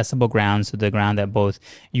around accessible ground, so the ground that both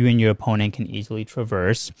you and your opponent can easily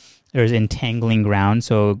traverse. There's entangling ground,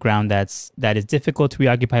 so ground that is difficult to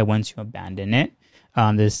reoccupy once you abandon it.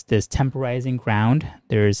 There's temporizing ground.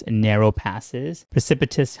 There's narrow passes,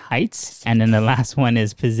 precipitous heights, and then the last one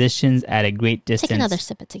is positions at a great distance. Take another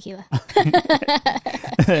sip of tequila.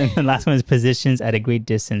 The last one is positions at a great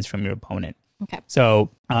distance from your opponent. Okay.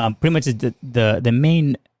 So pretty much the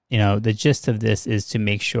main, the gist of this is to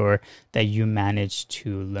make sure that you manage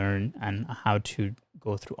to learn on how to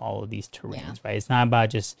go through all of these terrains, right? It's not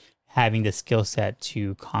about just having the skill set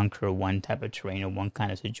to conquer one type of terrain or one kind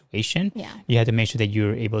of situation. Yeah. You have to make sure that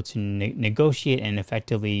you're able to negotiate and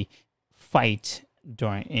effectively fight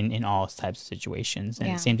in all types of situations.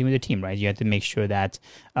 And same thing with the team, right? You have to make sure that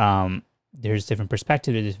there's different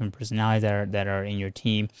perspectives, there's different personalities that are in your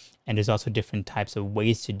team, and there's also different types of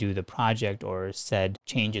ways to do the project or said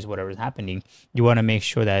changes, whatever is happening. You want to make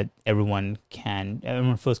sure that everyone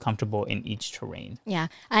feels comfortable in each terrain. Yeah,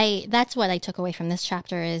 that's what I took away from this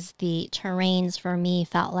chapter is the terrains for me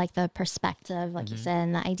felt like the perspective, like you said,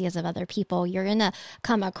 and the ideas of other people. You're going to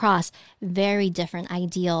come across very different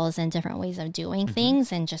ideals and different ways of doing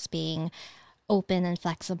things, and just being open and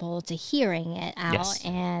flexible to hearing it out,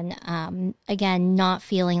 and again, not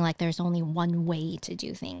feeling like there's only one way to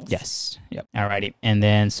do things. Yes. Yep. Alrighty. And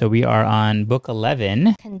then, so we are on book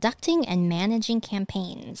 11. Conducting and managing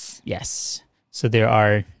campaigns. Yes. So there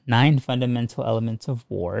are 9 fundamental elements of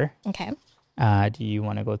war. Okay. Do you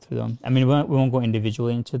want to go through them? I mean, we won't go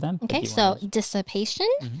individually into them. Okay. So dissipation,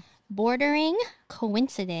 bordering,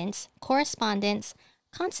 coincidence, correspondence,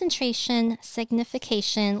 concentration,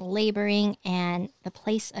 signification, laboring, and the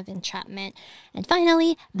place of entrapment. And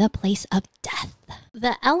finally, the place of death.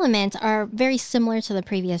 The elements are very similar to the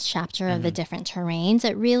previous chapter of the different terrains.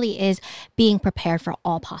 It really is being prepared for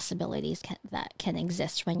all possibilities that can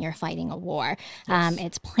exist when you're fighting a war. Yes.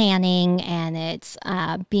 It's planning, and it's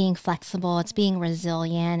being flexible, it's being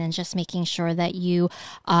resilient, and just making sure that you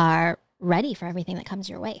are ready for everything that comes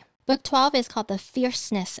your way. Book 12 is called The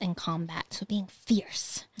Fierceness in Combat. So being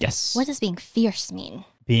fierce. Yes. What does being fierce mean?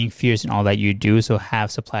 Being fierce in all that you do. So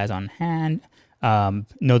have supplies on hand,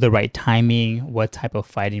 know the right timing, what type of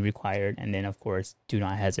fighting required. And then, of course, do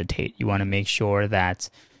not hesitate. You want to make sure that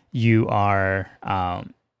you are,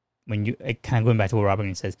 kind of going back to what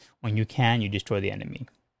Robert says, when you can, you destroy the enemy.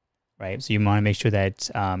 Right, so you want to make sure that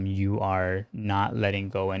you are not letting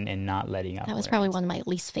go and not letting up. That was probably one of my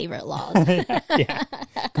least favorite laws. Yeah,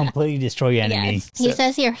 completely destroy your enemy. Yes. He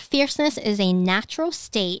says here, fierceness is a natural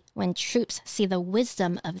state when troops see the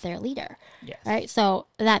wisdom of their leader. Yes. Right, so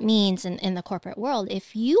that means in the corporate world,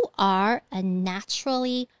 if you are a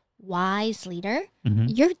naturally wise leader,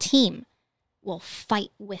 your team will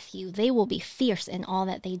fight with you. They will be fierce in all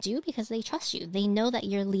that they do because they trust you. They know that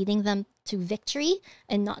you're leading them to victory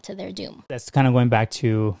and not to their doom. That's kind of going back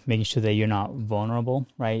to making sure that you're not vulnerable,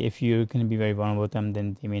 right? If you're going to be very vulnerable with them,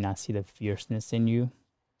 then they may not see the fierceness in you.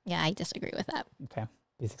 Yeah, I disagree with that. Okay.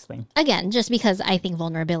 Please explain. Again, just because I think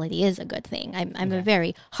vulnerability is a good thing. I'm a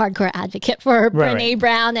very hardcore advocate for Brene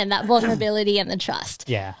Brown and that vulnerability and the trust.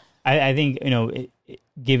 Yeah. I think,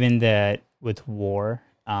 given that with war,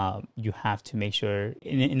 you have to make sure,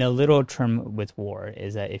 in a literal term with war,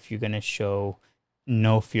 is that if you're going to show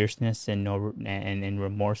no fierceness and and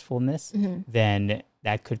remorsefulness, then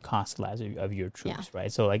that could cost the lives of your troops,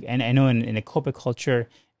 right? So, and I know in a corporate culture,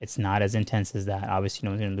 it's not as intense as that. Obviously,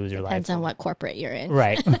 no one's going to lose their life. Depends on what corporate you're in,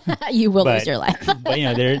 right? You will lose your life. But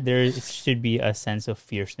there should be a sense of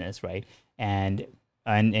fierceness, right? And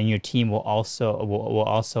your team will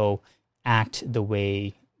also act the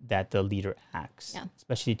way that the leader acts,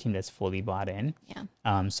 especially a team that's fully bought in.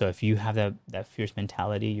 Yeah. So if you have that fierce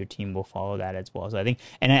mentality, your team will follow that as well. So I think,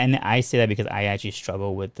 and I say that because I actually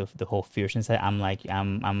struggle with the whole fierceness. I'm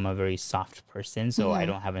a very soft person, so I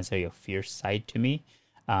don't have necessarily a fierce side to me.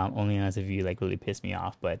 Only unless if you really piss me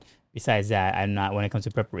off. But besides that, I'm not, when it comes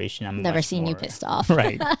to preparation, I'm Never much seen you more- pissed off.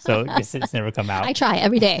 Right. So it's never come out. I try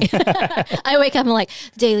every day. I wake up and I'm like,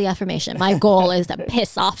 daily affirmation. My goal is to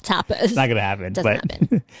piss off tapas. It's not gonna happen. Doesn't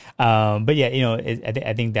happen. But yeah,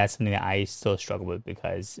 I think that's something that I still struggle with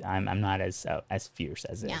because I'm not as fierce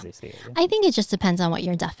as they say. I think it just depends on what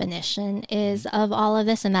your definition is of all of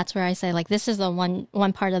this, and that's where I say like this is the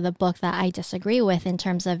one part of the book that I disagree with in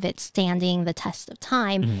terms of it standing the test of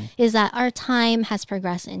time. Is that our time has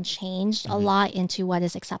progressed and changed a lot into what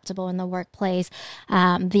is acceptable in the workplace.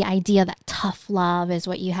 The idea that tough love is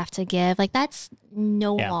what you have to give, like that's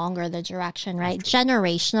no longer the direction, right?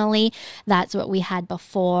 Generationally, that's what we had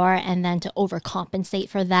before, and then to overcompensate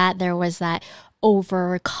for that, there was that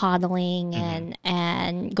over coddling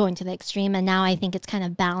and going to the extreme. And now I think it's kind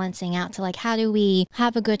of balancing out to like, how do we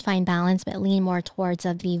have a good fine balance, but lean more towards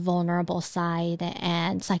of the vulnerable side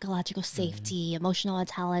and psychological safety, emotional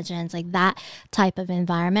intelligence, like that type of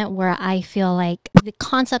environment where I feel like the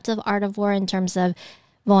concept of art of war in terms of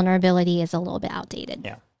vulnerability is a little bit outdated.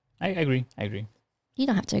 Yeah, I agree. You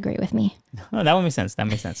don't have to agree with me. Oh, that one makes sense.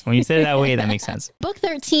 When you say it that way, that makes sense. Book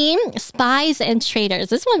 13, Spies and Traitors.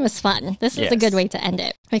 This one was fun. This is a good way to end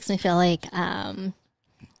it. Makes me feel like,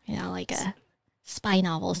 like a spy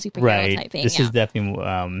novel, superhero type thing. This is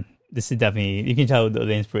definitely, you can tell the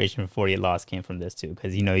inspiration for 48 Laws came from this too,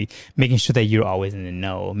 because, making sure that you're always in the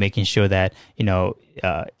know, making sure that,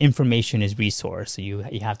 information is resource. So you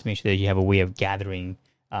have to make sure that you have a way of gathering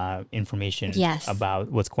information about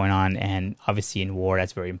what's going on, and obviously in war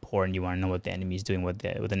that's very important. You want to know what the enemy is doing, what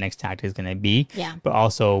the next tactic is going to be. But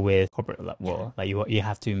also with corporate war, like you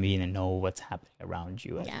have to be in the know what's happening around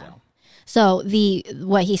you as well. So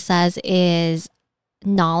what he says is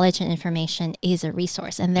knowledge and information is a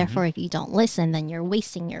resource, and therefore if you don't listen, then you're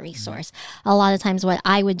wasting your resource. A lot of times what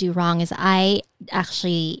I would do wrong is I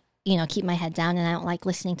actually keep my head down, and I don't like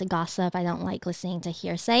listening to gossip. I don't like listening to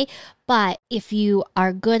hearsay. But if you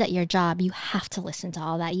are good at your job, you have to listen to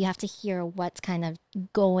all that. You have to hear what's kind of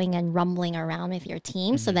going and rumbling around with your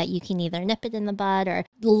team so that you can either nip it in the bud or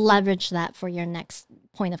leverage that for your next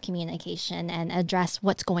point of communication and address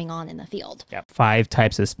what's going on in the field. 5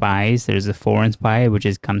 types of spies. There's a foreign spy, which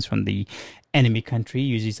comes from the enemy country,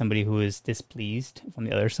 usually somebody who is displeased from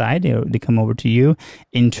the other side. They come over to you.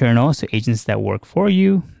 Internal, so agents that work for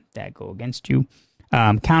you, that go against you.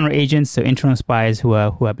 Counter agents, so internal spies who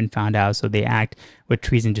have been found out, so they act with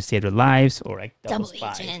treason to save their lives, or like double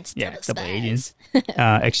spies. Double agents.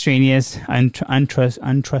 Extraneous,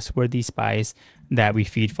 untrustworthy spies that we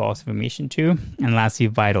feed false information to. And lastly,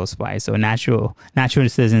 vital spies, so natural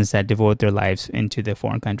citizens that devote their lives into the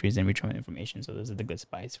foreign countries and return information. So those are the good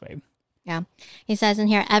spies, right? Yeah. He says in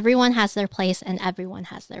here, everyone has their place and everyone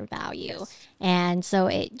has their value. And so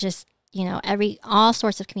it just, all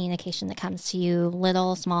sorts of communication that comes to you,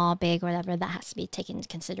 little, small, big, whatever, that has to be taken into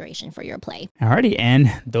consideration for your play. Alrighty,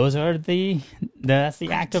 and those are that's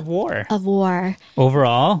the act of war. Of war.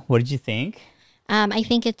 Overall, what did you think? I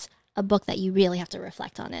think it's a book that you really have to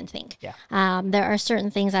reflect on and think. There are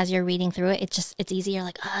certain things as you're reading through it, it's easy. You're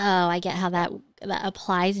like, oh, I get how that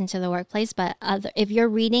applies into the workplace. But if you're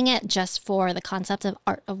reading it just for the concept of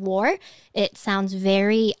art of war, it sounds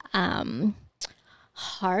very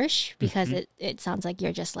harsh because it sounds like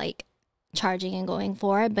you're just like charging and going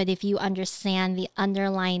for it. But if you understand the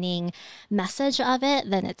underlining message of it,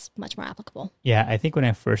 then it's much more applicable. Yeah, I think when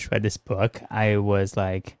I first read this book, I was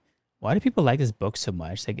like, why do people like this book so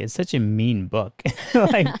much? Like, it's such a mean book.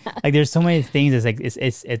 like there's so many things. It's like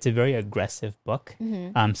it's a very aggressive book.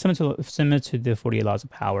 Similar to the 48 Laws of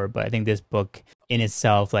Power, but I think this book in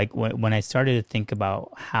itself, like when I started to think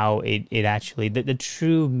about how it actually, the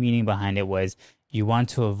true meaning behind it was, you want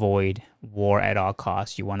to avoid war at all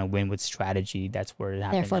costs. You want to win with strategy. That's where it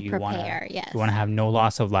happens. Therefore, prepare. You want to have no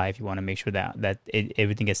loss of life. You want to make sure that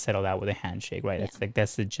everything gets settled out with a handshake, right?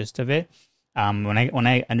 That's the gist of it. When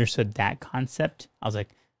I understood that concept, I was like,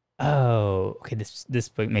 oh, okay, this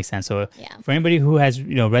book makes sense. So for anybody who has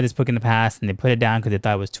read this book in the past and they put it down because they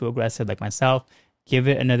thought it was too aggressive, like myself, give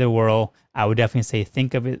it another whirl. I would definitely say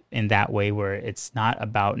think of it in that way, where it's not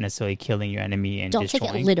about necessarily killing your enemy and don't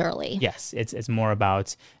destroying. Take it literally. Yes, it's more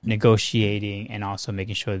about negotiating and also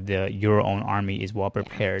making sure your own army is well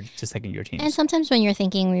prepared, just like in your teams. And sometimes when you're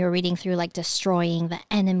thinking, we were reading through like destroying the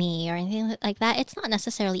enemy or anything like that, it's not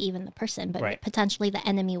necessarily even the person, but potentially the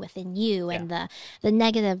enemy within you and the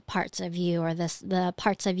negative parts of you, or the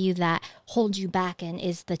parts of you that hold you back and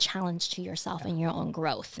is the challenge to yourself and your own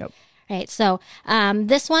growth. Right. So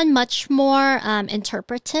this one, much more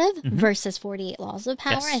interpretive versus 48 Laws of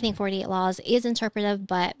Power. I think 48 Laws is interpretive,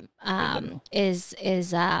 but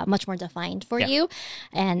is much more defined for you.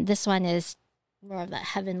 And this one is more of that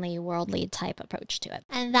heavenly, worldly type approach to it.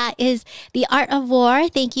 And that is The Art of War.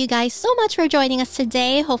 Thank you guys so much for joining us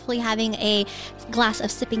today. Hopefully having a glass of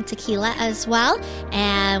sipping tequila as well.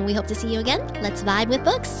 And we hope to see you again. Let's vibe with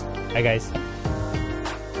books. Hi, guys.